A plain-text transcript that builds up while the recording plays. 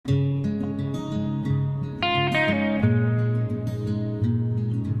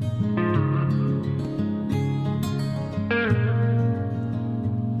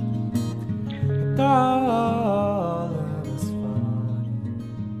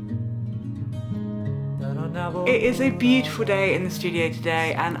It is a beautiful day in the studio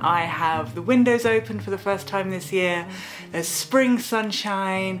today, and I have the windows open for the first time this year. There's spring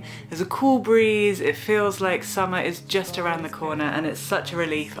sunshine, there's a cool breeze, it feels like summer is just around the corner, and it's such a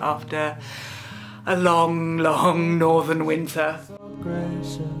relief after a long, long northern winter.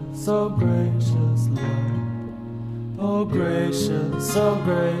 So gracious, Lord. Oh gracious, so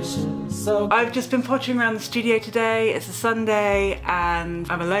gracious, so... I've just been pottering around the studio today. It's a Sunday and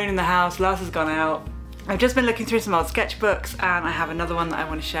I'm alone in the house. Lars has gone out. I've just been looking through some old sketchbooks and I have another one that I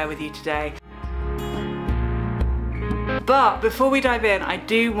want to share with you today. But before we dive in, I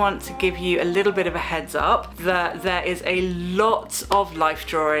do want to give you a little bit of a heads up that there is a lot of life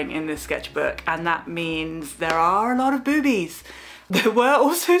drawing in this sketchbook, and that means there are a lot of boobies. There were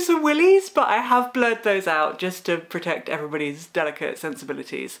also some willies, but I have blurred those out just to protect everybody's delicate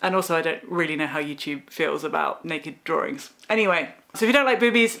sensibilities. And also I don't really know how YouTube feels about naked drawings. Anyway, so if you don't like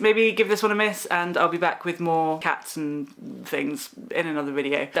boobies, maybe give this one a miss, and I'll be back with more cats and things in another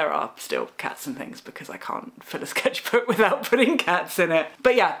video. There are still cats and things because I can't fill a sketchbook without putting cats in it.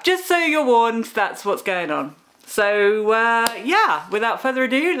 But yeah, just so you're warned, that's what's going on. So yeah, without further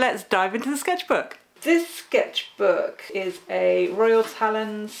ado, let's dive into the sketchbook. This sketchbook is a Royal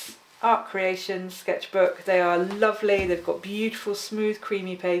Talens Art Creations sketchbook. They are lovely, they've got beautiful smooth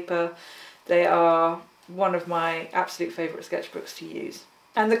creamy paper. They are one of my absolute favourite sketchbooks to use.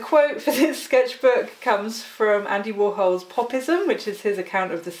 And the quote for this sketchbook comes from Andy Warhol's Popism, which is his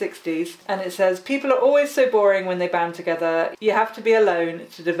account of the 60s. And it says, "People are always so boring when they band together. You have to be alone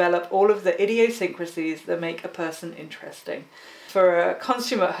to develop all of the idiosyncrasies that make a person interesting." For a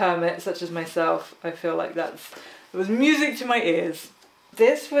consummate hermit such as myself, I feel like it was music to my ears.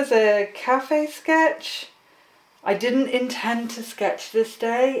 This was a cafe sketch. I didn't intend to sketch this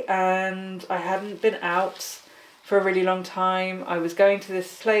day, and I hadn't been out for a really long time. I was going to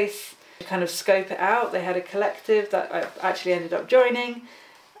this place to kind of scope it out. They had a collective that I actually ended up joining.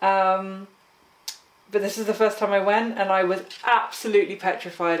 But this is the first time I went, and I was absolutely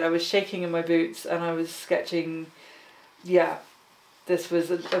petrified. I was shaking in my boots and I was sketching, yeah. This was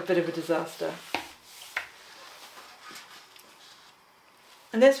a bit of a disaster.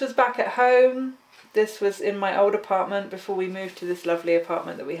 And this was back at home. This was in my old apartment before we moved to this lovely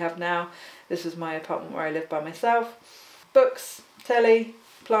apartment that we have now. This was my apartment where I live by myself. Books, telly,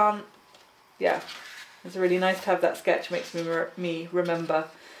 plant. Yeah, it's really nice to have that sketch. Makes me remember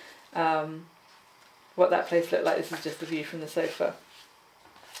what that place looked like. This is just the view from the sofa.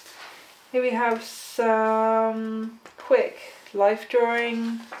 Here we have some quick life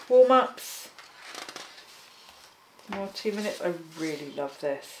drawing warm-ups. More 2 minutes. I really love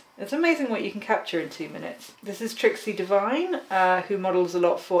this. It's amazing what you can capture in 2 minutes. This is Trixie Devine, who models a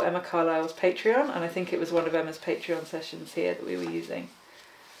lot for Emma Carlisle's Patreon, and I think it was one of Emma's Patreon sessions here that we were using.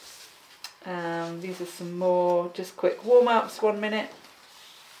 These are some more just quick warm-ups, 1 minute.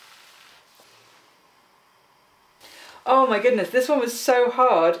 Oh my goodness, this one was so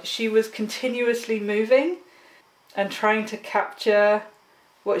hard. She was continuously moving and trying to capture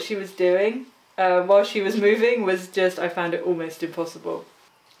what she was doing while she was moving was just, I found it almost impossible.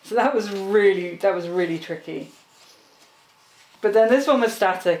 So that was really tricky. But then this one was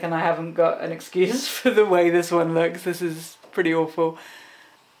static, and I haven't got an excuse for the way this one looks. This is pretty awful.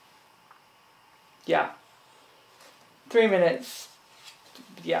 Yeah. 3 minutes.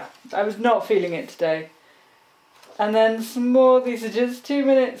 Yeah, I was not feeling it today. And then some more, these are just 2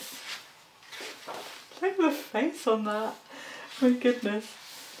 minutes. Look at the face on that. My goodness.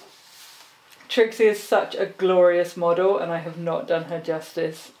 Trixie is such a glorious model, and I have not done her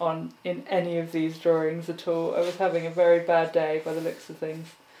justice in any of these drawings at all. I was having a very bad day by the looks of things.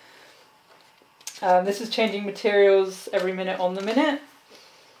 This is changing materials every minute on the minute,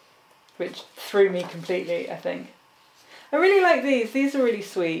 which threw me completely, I think. I really like these. These are really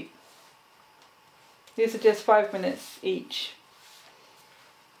sweet. These are just 5 minutes each.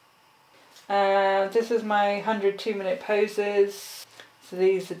 This is my 100 2-minute poses. So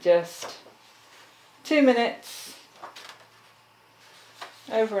these are just 2 minutes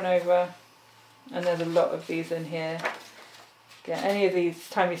over and over, and there's a lot of these in here. Yeah, any of these,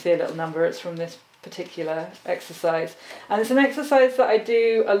 time you see a little number, it's from this particular exercise, and it's an exercise that I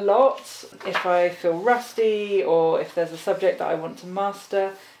do a lot if I feel rusty or if there's a subject that I want to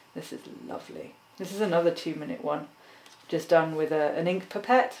master. This is lovely. This is another 2-minute one, just done with an ink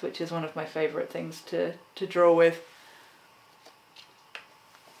pipette, which is one of my favourite things to draw with.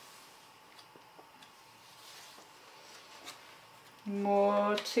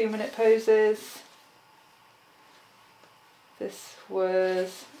 More 2-minute poses. This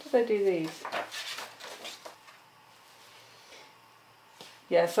was, when did I do these?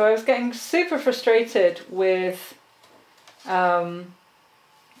 yeah, so I was getting super frustrated with my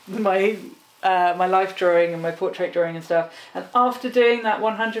my life drawing and my portrait drawing and stuff, and after doing that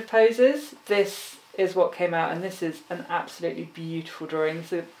 100 poses, this is what came out, and this is an absolutely beautiful drawing.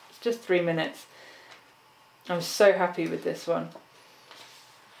 So it's just 3 minutes. I'm so happy with this one.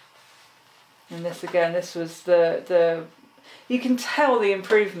 And this again, this was the you can tell the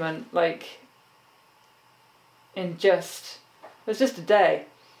improvement, like, in just, it was just a day.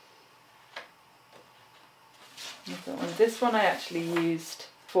 This one I actually used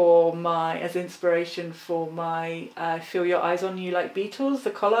for my, as inspiration for my Feel Your Eyes on You Like Beetles,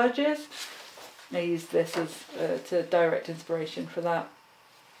 the collages. I used this as to direct inspiration for that.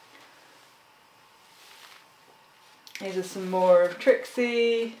 These are some more of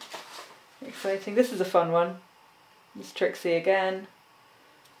Trixie. Exciting. This is a fun one. This is Trixie again.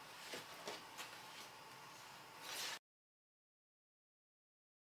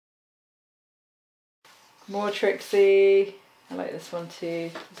 More Trixie. I like this one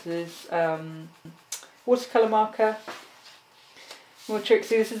too. This is watercolour marker. More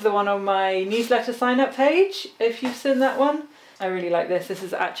Trixie. This is the one on my newsletter sign up page, if you've seen that one. I really like this. This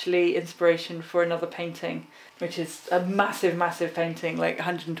is actually inspiration for another painting, which is a massive, massive painting, like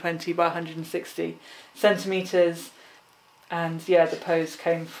 120 by 160 centimetres. And yeah, the pose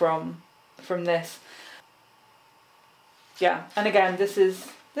came from this. Yeah, and again, this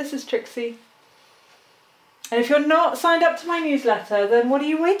is Trixie. And if you're not signed up to my newsletter, then what are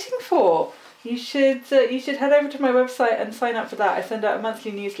you waiting for? You should head over to my website and sign up for that. I send out a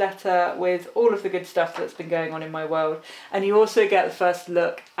monthly newsletter with all of the good stuff that's been going on in my world. And you also get the first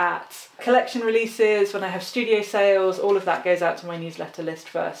look at collection releases, when I have studio sales, all of that goes out to my newsletter list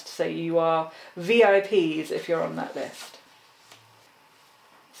first. So you are VIPs if you're on that list.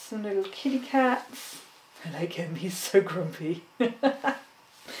 Some little kitty cats. I like him, he's so grumpy.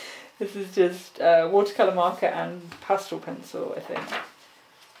 This is just watercolour marker and pastel pencil, I think.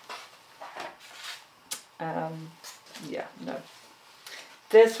 Yeah, no.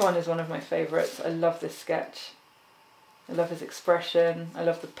 This one is one of my favourites. I love this sketch. I love his expression. I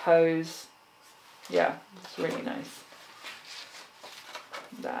love the pose. Yeah, it's really nice.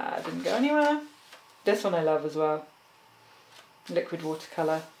 That didn't go anywhere. This one I love as well. Liquid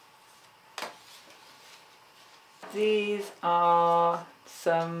watercolour. These are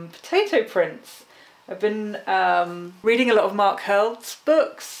some potato prints. I've been reading a lot of Mark Hurl's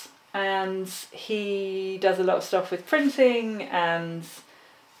books, and he does a lot of stuff with printing, and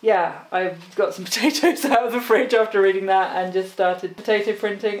yeah, I've got some potatoes out of the fridge after reading that and just started potato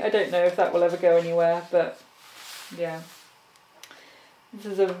printing. I don't know if that will ever go anywhere, but yeah. This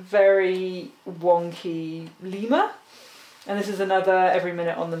is a very wonky lemur, and this is another Every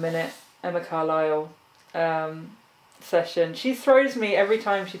Minute on the Minute Emma Carlisle session. She throws me every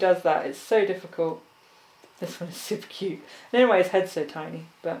time she does that. It's so difficult. This one is super cute. I don't know why his head's so tiny,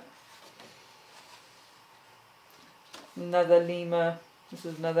 but another lemur. This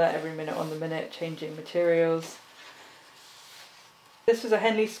is another Every Minute on the Minute, changing materials. This was a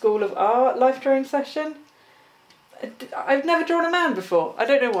Henley School of Art life drawing session. I've never drawn a man before. I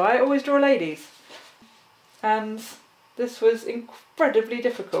don't know why. I always draw ladies. And this was incredibly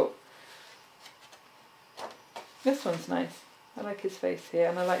difficult. This one's nice. I like his face here,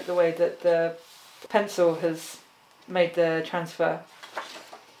 and I like the way that the pencil has made the transfer.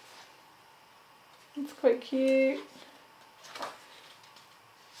 It's quite cute.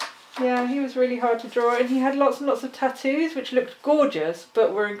 Yeah, he was really hard to draw, and he had lots and lots of tattoos which looked gorgeous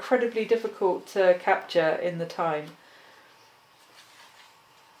but were incredibly difficult to capture in the time.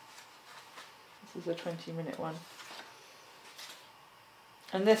 This is a 20-minute one.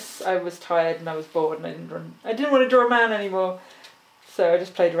 And this, I was tired and I was bored and I didn't want to draw a man anymore, so I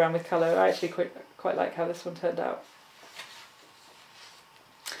just played around with colour. I actually quite like how this one turned out.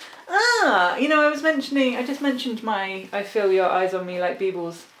 Ah, you know, I just mentioned my I Feel Your Eyes on Me Like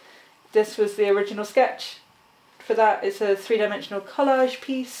Beetles. This was the original sketch for that. It's a 3-dimensional collage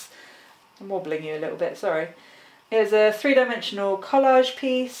piece. I'm wobbling you a little bit, sorry. It's a 3-dimensional collage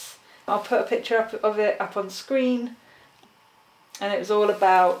piece. I'll put a picture of it up on screen. And it was all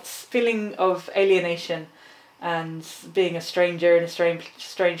about feeling of alienation and being a stranger in a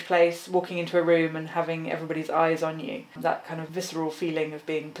strange place, walking into a room and having everybody's eyes on you. That kind of visceral feeling of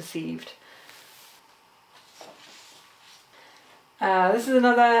being perceived. This is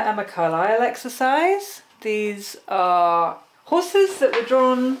another Emma Carlisle exercise. These are horses that were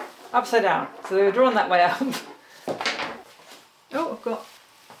drawn upside down. So they were drawn that way up. Oh, I've got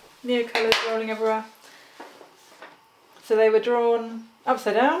neocolours rolling everywhere. So they were drawn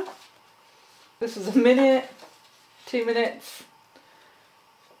upside down. This was a minute, 2 minutes,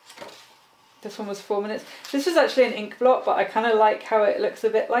 This one was 4 minutes. This was actually an ink blot, but I kind of like how it looks a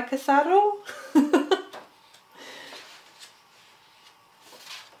bit like a saddle.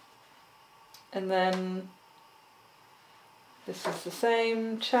 And then this is the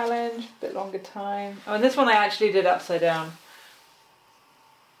same challenge, a bit longer time. Oh, and this one I actually did upside down.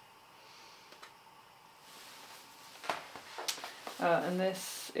 And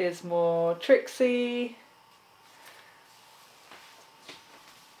this is more tricksy.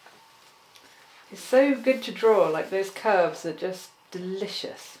 It's so good to draw, like those curves are just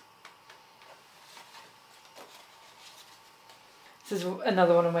delicious. This is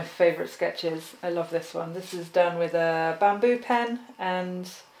another one of my favourite sketches. I love this one. This is done with a bamboo pen and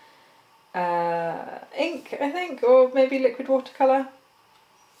ink, I think, or maybe liquid watercolour.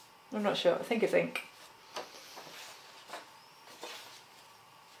 I'm not sure, I think it's ink.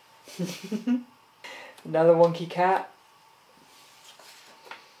 Another wonky cat.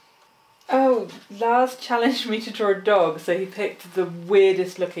 Oh, Lars challenged me to draw a dog, so he picked the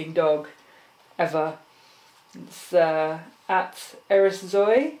weirdest looking dog ever. It's at Eris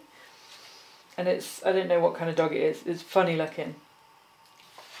Zoe, and it's, I don't know what kind of dog it is, it's funny looking.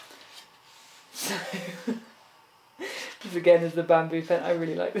 So, this again is the bamboo pen. I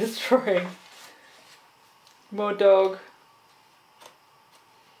really like this drawing. More dog.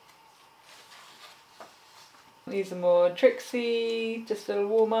 These are more tricksy, just little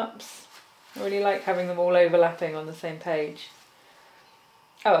warm-ups. I really like having them all overlapping on the same page.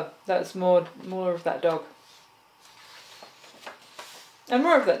 Oh, that's more of that dog. And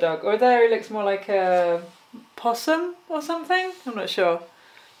more of that dog. Or there it looks more like a possum or something. I'm not sure.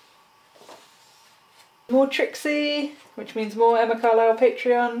 More tricksy, which means more Emma Carlisle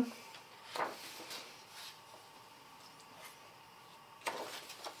Patreon.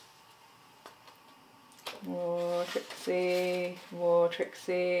 More tricksy, more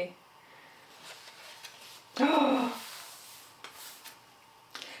tricksy.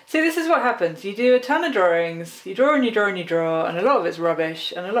 See, this is what happens. You do a ton of drawings, you draw and you draw and you draw, and a lot of it's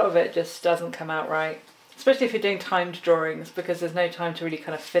rubbish, and a lot of it just doesn't come out right. Especially if you're doing timed drawings, because there's no time to really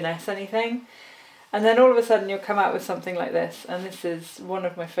kind of finesse anything. And then all of a sudden you'll come out with something like this, and this is one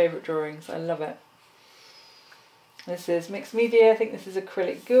of my favourite drawings. I love it. This is mixed media. I think this is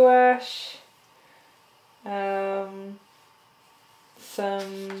acrylic gouache.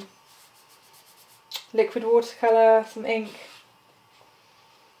 Some liquid watercolour, some ink,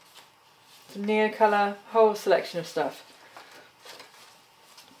 some Neocolour, whole selection of stuff.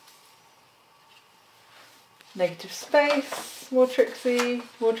 Negative space, more tricksy,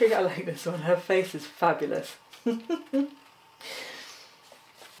 more tricky. I like this one, her face is fabulous. And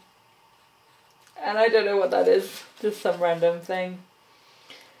I don't know what that is, just some random thing.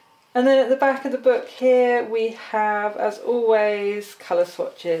 And then at the back of the book here we have, as always, colour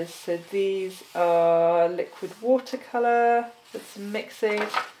swatches. So these are liquid watercolour with some mixing.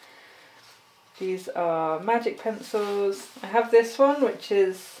 These are magic pencils. I have this one, which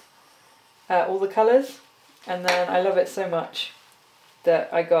is all the colours, and then I love it so much that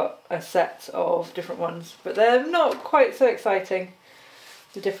I got a set of different ones, but they're not quite so exciting.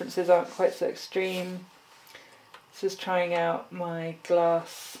 The differences aren't quite so extreme. This is trying out my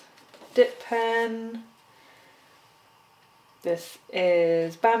glass dip pen. This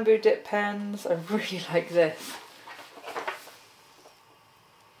is bamboo dip pens. I really like this.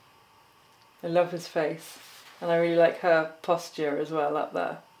 I love his face, and I really like her posture as well up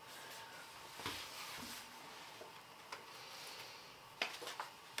there.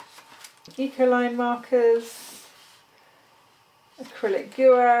 Ecoline markers, acrylic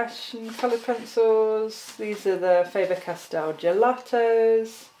gouache and coloured pencils. These are the Faber-Castell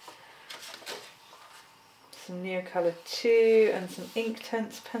gelatos. Some Neocolour 2 and some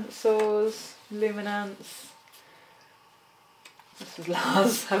Inktense pencils, luminance. This is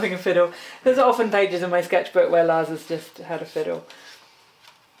Lars having a fiddle. There's often pages in my sketchbook where Lars has just had a fiddle.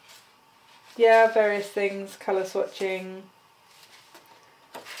 Yeah, various things, colour swatching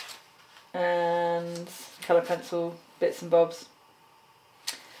and colour pencil bits and bobs.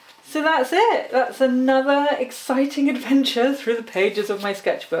 So that's it. That's another exciting adventure through the pages of my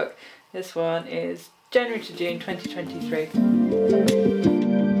sketchbook. This one is January to June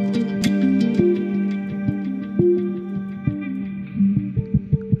 2023.